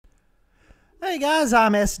Hey guys,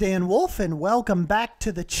 I'm Sdanwolf and welcome back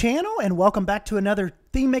to the channel and welcome back to another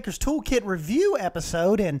Thememaker's Toolkit review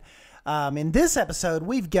episode. And in this episode,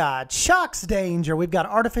 we've got Shoxdanger, we've got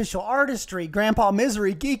Artificial Artistry, Grandpa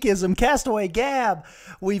Misery, Geekism, Castaway Gab,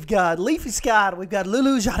 we've got Leafscott, we've got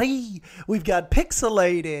LuLuJarree, we've got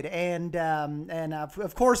Pixelated, and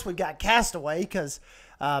of course we've got Castaway because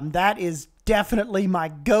that is definitely my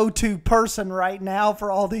go-to person right now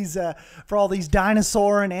for all these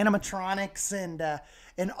dinosaur and animatronics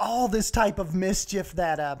and all this type of mischief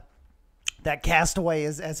that Castaway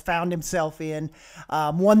has found himself in.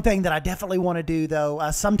 One thing that I definitely want to do though,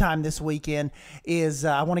 sometime this weekend, is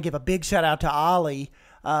I want to give a big shout out to Ollie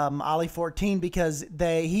 14, because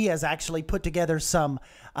he has actually put together some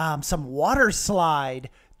water slide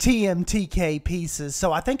TMTK pieces.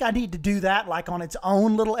 So I think I need to do that like on its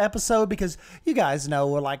own little episode, because you guys know,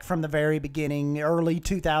 like from the very beginning, early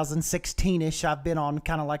 2016-ish, I've been on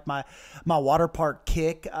kind of like my water park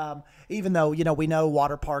kick. Even though, you know, we know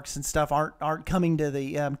water parks and stuff aren't coming to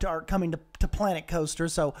to Planet Coaster.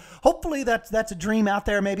 So hopefully that's a dream out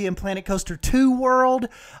there, maybe in Planet Coaster 2 world,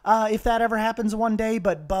 if that ever happens one day.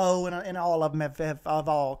 But Bo and all of them have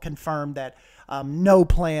all confirmed that no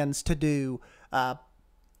plans to do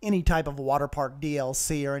any type of water park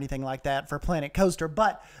DLC or anything like that for Planet Coaster.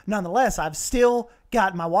 But nonetheless, I've still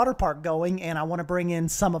got my water park going, and I want to bring in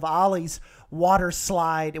some of Ollie's water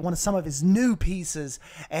slide, some of his new pieces,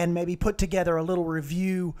 and maybe put together a little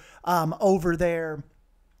review over there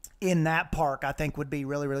in that park. I think would be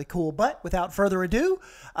really, really cool. But without further ado,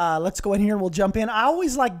 let's go in here and we'll jump in. I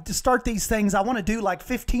always like to start these things. I want to do like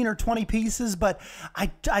 15 or 20 pieces, but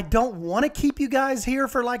I don't want to keep you guys here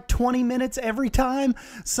for like 20 minutes every time.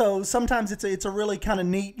 So sometimes it's a really kind of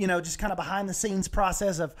neat, you know, just kind of behind the scenes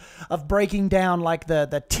process of breaking down like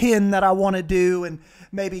the 10 that I want to do, and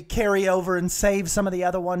maybe carry over and save some of the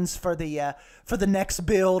other ones for the next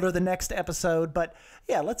build or the next episode. But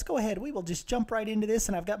yeah, let's go ahead. We will just jump right into this,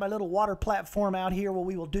 and I've got my little water platform out here where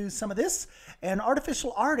we will do some of this. And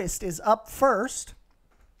Artificial Artist is up first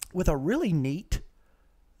with a really neat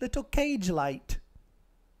little cage light.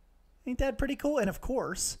 Ain't that pretty cool? And of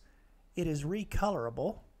course, it is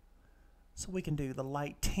recolorable. So we can do the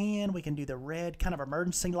light tan, we can do the red kind of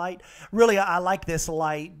emergency light. Really, I like this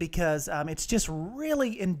light because it's just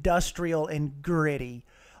really industrial and gritty.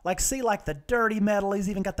 Like, see, like the dirty metal. He's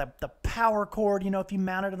even got the power cord, you know, if you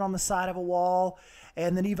mounted it on the side of a wall.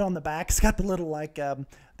 And then even on the back, it's got the little, like, the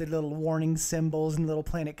little warning symbols and the little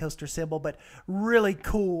Planet Coaster symbol. But really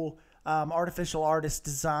cool Artificial Artist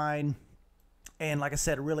design. And like I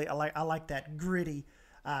said, really, I like that gritty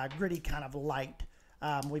kind of light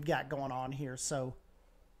we've got going on here. So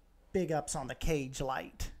big ups on the cage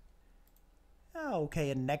light. Okay,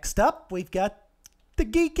 and next up, we've got the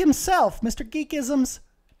geek himself, Mr. Geekism's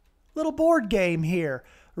little board game here.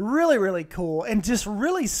 Really, really cool. And just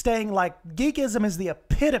really staying, like, Geekism is the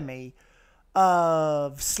epitome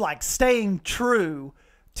of like staying true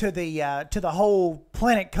to the whole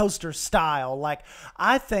Planet Coaster style. Like,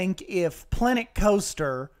 I think if Planet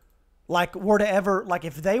Coaster were to ever, like,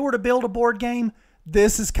 if they were to build a board game,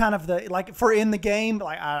 this is kind of the, like, for in the game,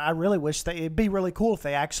 like, I really wish it'd be really cool if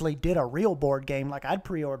they actually did a real board game. Like, I'd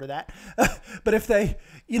pre-order that. But if they,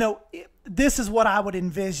 you know, this is what I would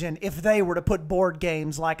envision if they were to put board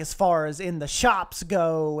games, like, as far as in the shops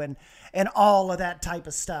go and all of that type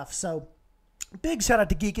of stuff. So big shout out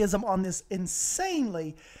to Geekism on this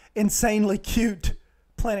insanely cute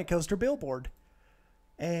Planet Coaster billboard.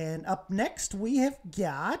 And up next, we have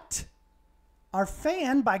got our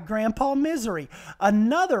Fan by Grandpa Misery,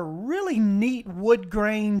 another really neat wood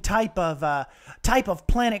grain type of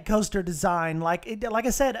Planet Coaster design. Like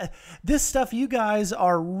I said, this stuff, you guys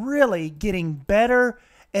are really getting better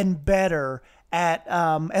and better at,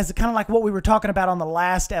 as kind of like what we were talking about on the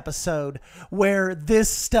last episode, where this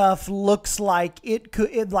stuff looks like it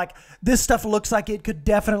could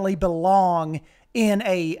definitely belong in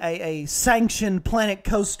a sanctioned Planet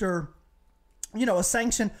Coaster, you know, a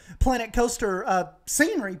sanctioned Planet Coaster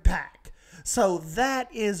scenery pack. So that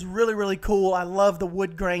is really, really cool. I love the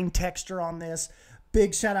wood grain texture on this.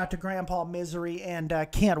 Big shout out to Grandpa Misery, and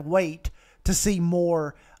can't wait to see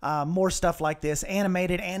more stuff like this,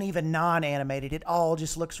 animated and even non-animated. It all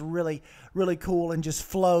just looks really, really cool and just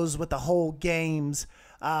flows with the whole game's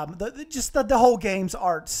the whole game's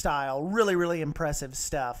art style. Really, really impressive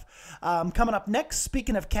stuff. Coming up next,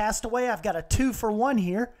 speaking of Castaway, I've got a 2-for-1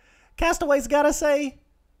 here. Castaway's got us a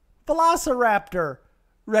Velociraptor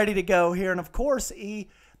ready to go here. And of course, the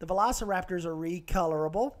Velociraptors are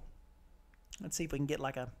recolorable. Let's see if we can get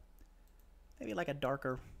maybe a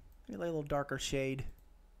little darker shade.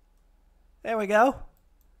 There we go.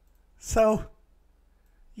 So,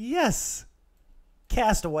 yes,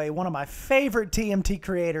 Castaway, one of my favorite TMT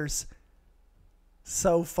creators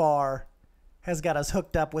so far, has got us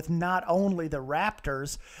hooked up with not only the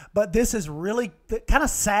Raptors, but this is really kind of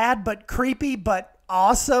sad but creepy but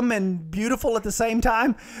awesome and beautiful at the same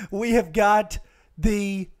time. We have got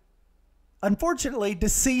the, unfortunately,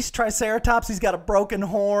 deceased Triceratops. He's got a broken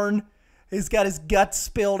horn. He's got his guts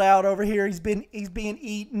spilled out over here. He's being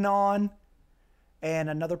eaten on.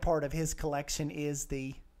 And another part of his collection is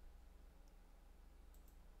the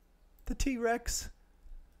T-Rex,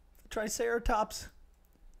 the Triceratops,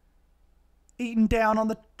 eating down on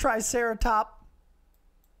the Triceratops.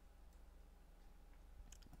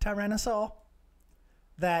 Tyrannosaur.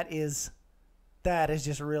 That is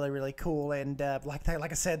just really, really cool. And like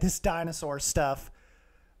I said, this dinosaur stuff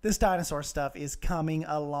is coming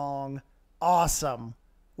along awesome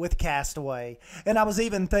with Castaway. And I was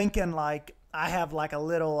even thinking, like, I have like a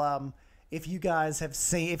little if you guys have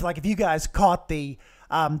seen, if you guys caught the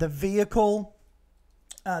vehicle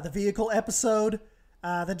episode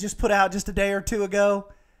that just put out just a day or two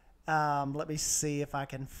ago. Let me see if I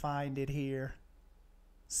can find it here.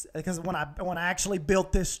 Because when I actually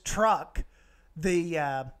built this truck,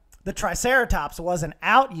 the Triceratops wasn't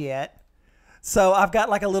out yet. So I've got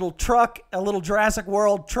like a little truck, a little Jurassic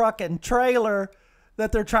World truck and trailer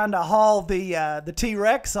that they're trying to haul the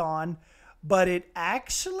T-Rex on, but it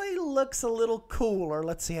actually looks a little cooler.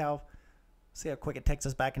 Let's see how quick it takes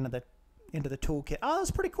us back into the toolkit. Oh, that's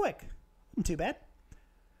pretty quick. Not too bad.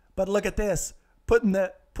 But look at this. Putting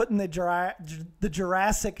the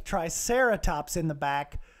Jurassic Triceratops in the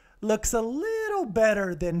back looks a little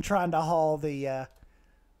better than trying to haul the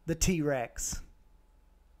T-Rex.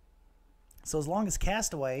 So as long as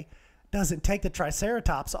Castaway doesn't take the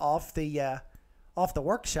Triceratops off the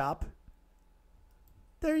workshop,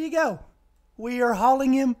 there you go. We are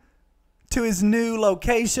hauling him to his new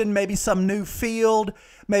location, maybe some new field.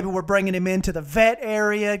 Maybe we're bringing him into the vet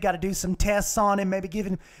area. Got to do some tests on him. Maybe get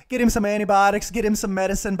him some antibiotics, get him some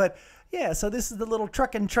medicine. But yeah, so this is the little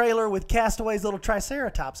truck and trailer with Castaway's little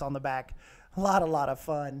Triceratops on the back. A lot of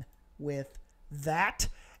fun with that.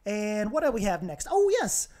 And what do we have next? Oh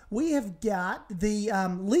yes, we have got the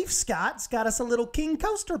Leafscott's got us a little King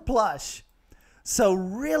Coaster plush. So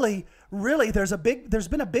really, there's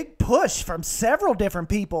been a big push from several different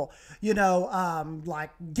people, you know, like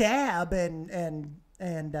Gab and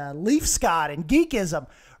Leafscott and Geekism,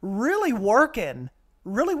 really working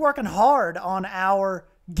hard on our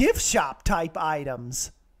gift shop type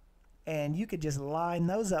items. And you could just line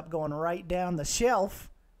those up going right down the shelf.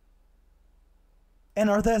 And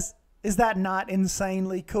is that not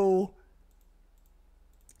insanely cool?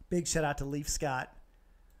 Big shout out to Leafscott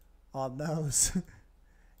on those.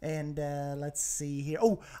 And let's see here.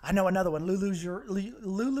 Oh, I know another one.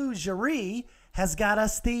 LuLuJarree has got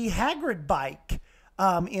us the Hagrid bike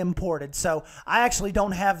imported. So I actually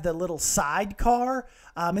don't have the little sidecar.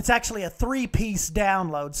 It's actually a 3-piece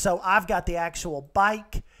download. So I've got the actual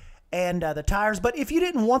bike and the tires. But if you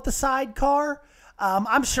didn't want the sidecar,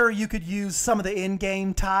 I'm sure you could use some of the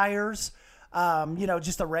in-game tires, you know,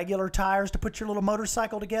 just the regular tires to put your little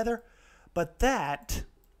motorcycle together. But that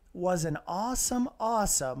was an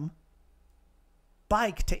awesome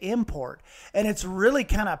bike to import. And it's really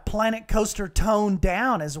kind of Planet Coaster toned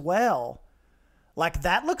down as well. Like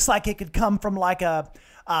that looks like it could come from like a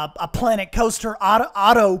Planet Coaster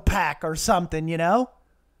auto pack or something, you know?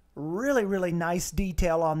 Really nice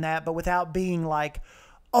detail on that, but without being like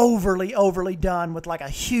overly done with like a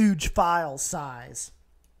huge file size.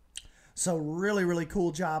 So really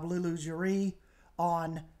cool job, LuLuJarree,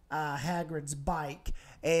 on Hagrid's bike.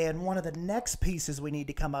 And one of the next pieces we need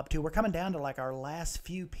to come up to, we're coming down to like our last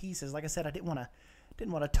few pieces. Like I said, I didn't want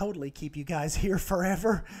to totally keep you guys here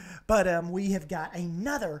forever, but we have got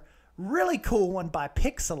another really cool one by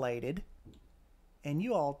Pixelated. And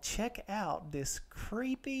you all check out this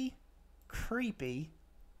creepy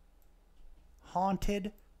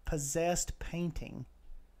haunted, possessed painting.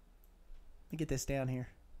 Let me get this down here.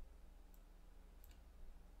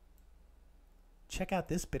 Check out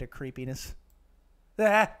this bit of creepiness.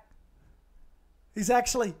 He's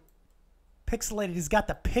actually Pixelated. He's got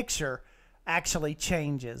the picture actually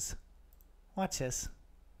changes. Watch this.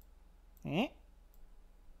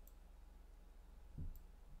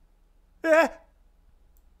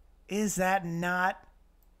 Is that not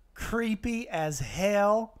creepy as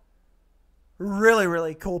hell?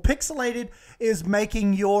 Really cool. Pixelated is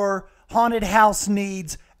making your haunted house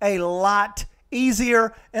needs a lot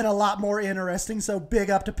easier and a lot more interesting. So big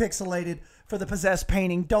up to Pixelated for the possessed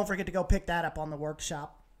painting. Don't forget to go pick that up on the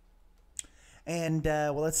workshop. And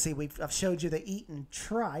well, let's see. I've showed you the Eaton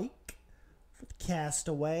trike.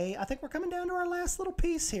 Castaway. I think we're coming down to our last little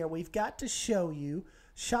piece here. We've got to show you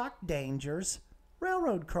Shoxdanger's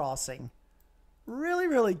railroad crossing. Really,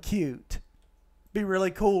 really cute. Be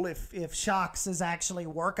really cool if Shox is actually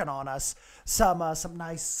working on us some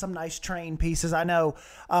nice train pieces. I know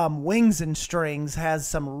Wings and Strings has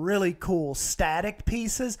some really cool static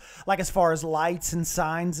pieces, like as far as lights and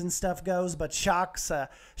signs and stuff goes. But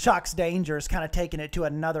Shoxdanger is kind of taking it to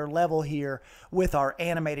another level here with our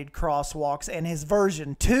animated crosswalks, and his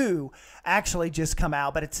version 2 actually just come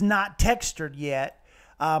out, but it's not textured yet.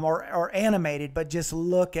 Or animated, but just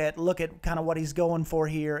look at kind of what he's going for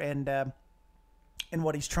here and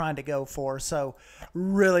what he's trying to go for. So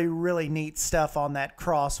really, really neat stuff on that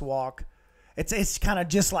crosswalk. It's kind of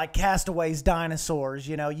just like Castaway's dinosaurs.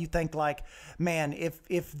 You know, you think like, man,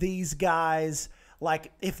 if these guys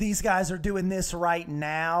are doing this right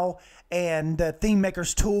now, and the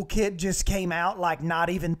Thememaker's Toolkit just came out like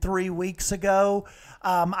not even 3 weeks ago.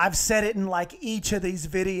 I've said it in like each of these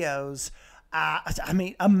videos. I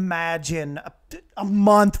mean, imagine a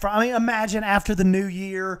month from, imagine after the new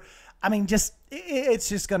year. I mean,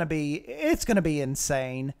 it's going to be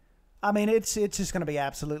insane. I mean, it's just going to be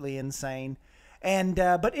absolutely insane. And,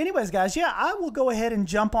 but anyways, guys, yeah, I will go ahead and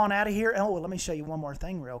jump on out of here. Oh, let me show you one more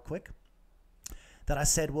thing real quick that I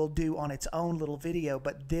said we'll do on its own little video.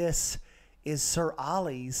 But this is Sir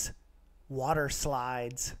Ollie's water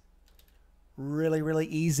slides. Really, really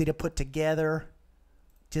easy to put together.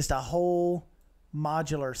 Just a whole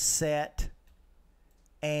modular set.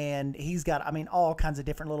 And he's got, I mean, all kinds of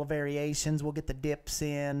different little variations. We'll get the dips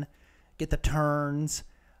in, get the turns.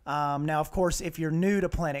 Now, of course, if you're new to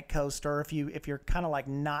Planet Coaster, if you're kind of like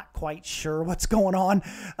not quite sure what's going on,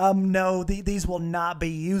 no, these will not be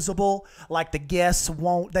usable. Like the guests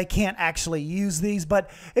they can't actually use these, but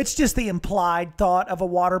it's just the implied thought of a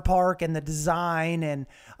water park and the design, and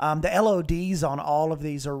the LODs on all of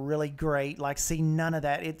these are really great. Like, see, none of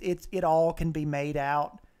that. It all can be made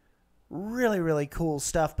out. Really, really cool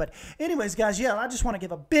stuff. But anyways, guys, yeah, I just want to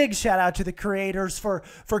give a big shout out to the creators for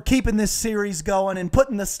keeping this series going and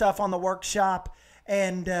putting this stuff on the workshop.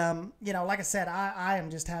 And, you know, like I said, I am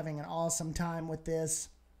just having an awesome time with this.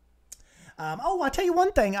 Oh, I'll tell you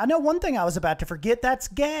one thing. I know one thing I was about to forget. That's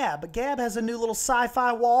Gab. Gab has a new little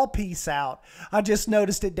Sci-Fi Wall piece out. I just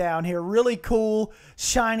noticed it down here. Really cool,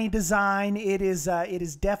 shiny design. It is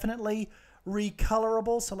definitely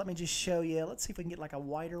recolorable. So let me just show you. Let's see if we can get like a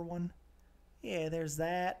whiter one. Yeah, there's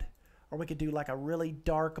that. Or we could do like a really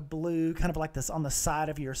dark blue, kind of like this on the side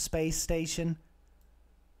of your space station.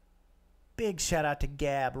 Big shout out to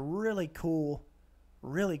Gab. Really cool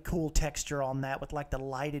texture on that with like the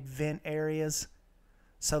lighted vent areas.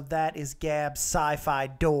 So that is Gab's sci-fi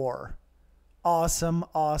door. Awesome,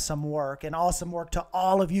 awesome work. And awesome work to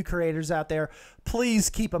all of you creators out there. Please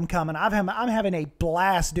keep them coming. I'm having a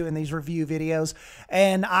blast doing these review videos.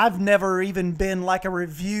 And I've never even been like a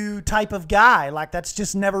review type of guy. Like, that's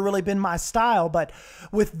just never really been my style. But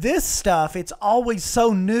with this stuff, it's always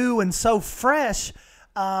so new and so fresh.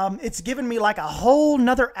 It's given me like a whole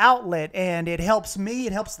nother outlet, and it helps me.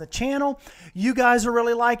 It helps the channel. You guys are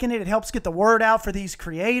really liking it. It helps get the word out for these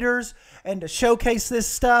creators and to showcase this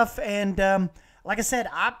stuff. And, like I said,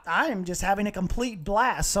 I am just having a complete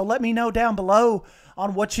blast. So let me know down below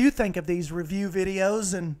on what you think of these review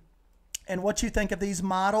videos and what you think of these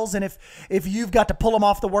models, and if you've got to pull them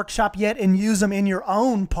off the workshop yet and use them in your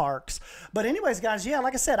own parks. But anyways, guys, yeah,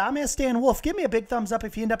 like I said, I'm Sdanwolf. Give me a big thumbs up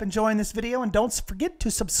if you end up enjoying this video, and don't forget to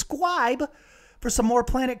subscribe for some more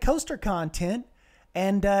Planet Coaster content.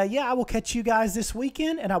 And yeah, I will catch you guys this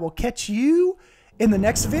weekend, and I will catch you in the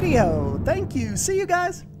next video. Thank you. See you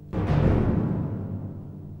guys.